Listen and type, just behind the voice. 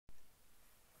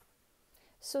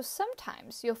So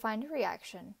sometimes you'll find a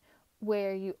reaction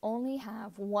where you only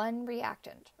have one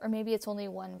reactant, or maybe it's only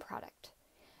one product.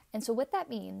 And so what that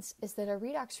means is that a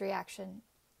redox reaction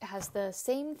has the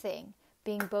same thing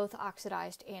being both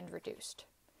oxidized and reduced.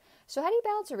 So how do you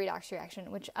balance a redox reaction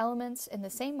in which elements in the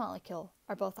same molecule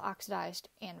are both oxidized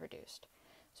and reduced?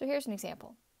 So here's an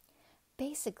example.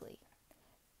 Basically,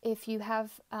 if you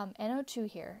have NO2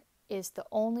 here is the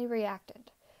only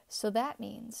reactant, so that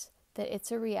means that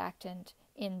it's a reactant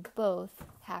in both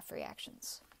half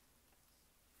reactions.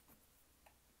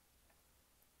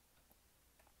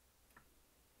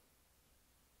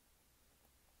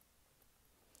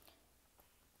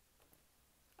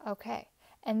 Okay,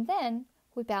 and then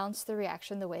we balance the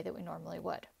reaction the way that we normally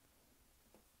would.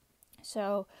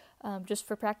 So just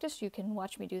for practice, you can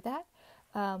watch me do that.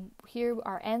 Here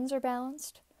our N's are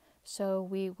balanced, so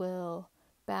we will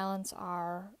balance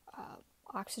our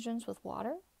oxygens with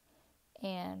water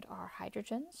and our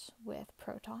hydrogens with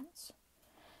protons.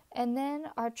 And then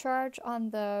our charge on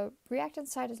the reactant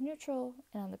side is neutral,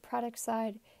 and on the product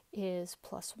side is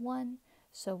 +1,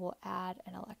 so we'll add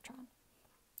an electron.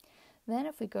 Then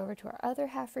if we go over to our other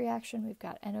half reaction, we've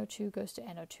got NO2 goes to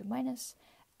NO2 minus.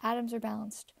 Atoms are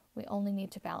balanced. We only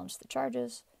need to balance the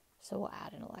charges, so we'll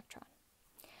add an electron.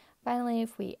 Finally,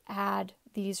 if we add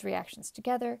these reactions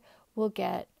together, we'll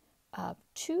get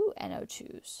 2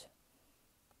 NO2s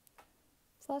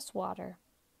plus water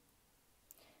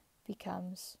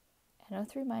becomes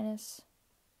NO3 minus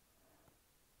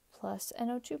plus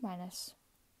NO2 minus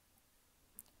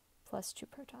plus 2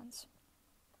 protons.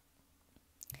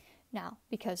 Now,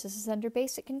 because this is under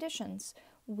basic conditions,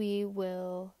 we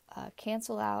will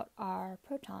cancel out our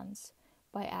protons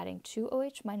by adding 2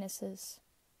 OH minuses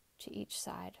to each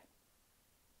side.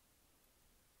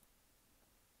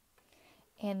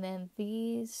 And then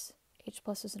these H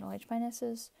pluses and OH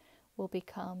minuses will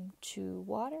become 2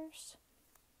 waters.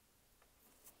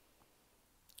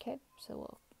 Okay, so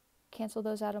we'll cancel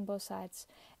those out on both sides.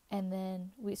 And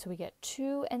then we get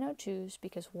 2 NO2s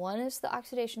because one is the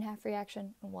oxidation half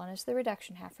reaction and one is the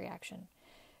reduction half reaction.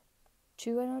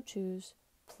 2 NO2s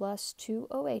plus 2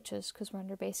 OHs, because we're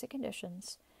under basic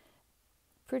conditions,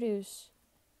 produce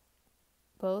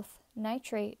both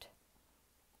nitrate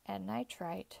and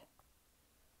nitrite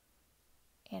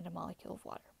and a molecule of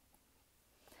water.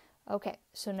 Okay,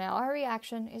 so now our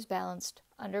reaction is balanced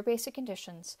under basic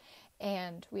conditions,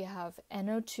 and we have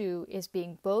NO2 is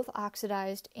being both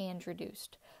oxidized and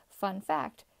reduced. Fun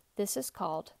fact, this is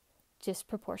called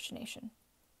disproportionation.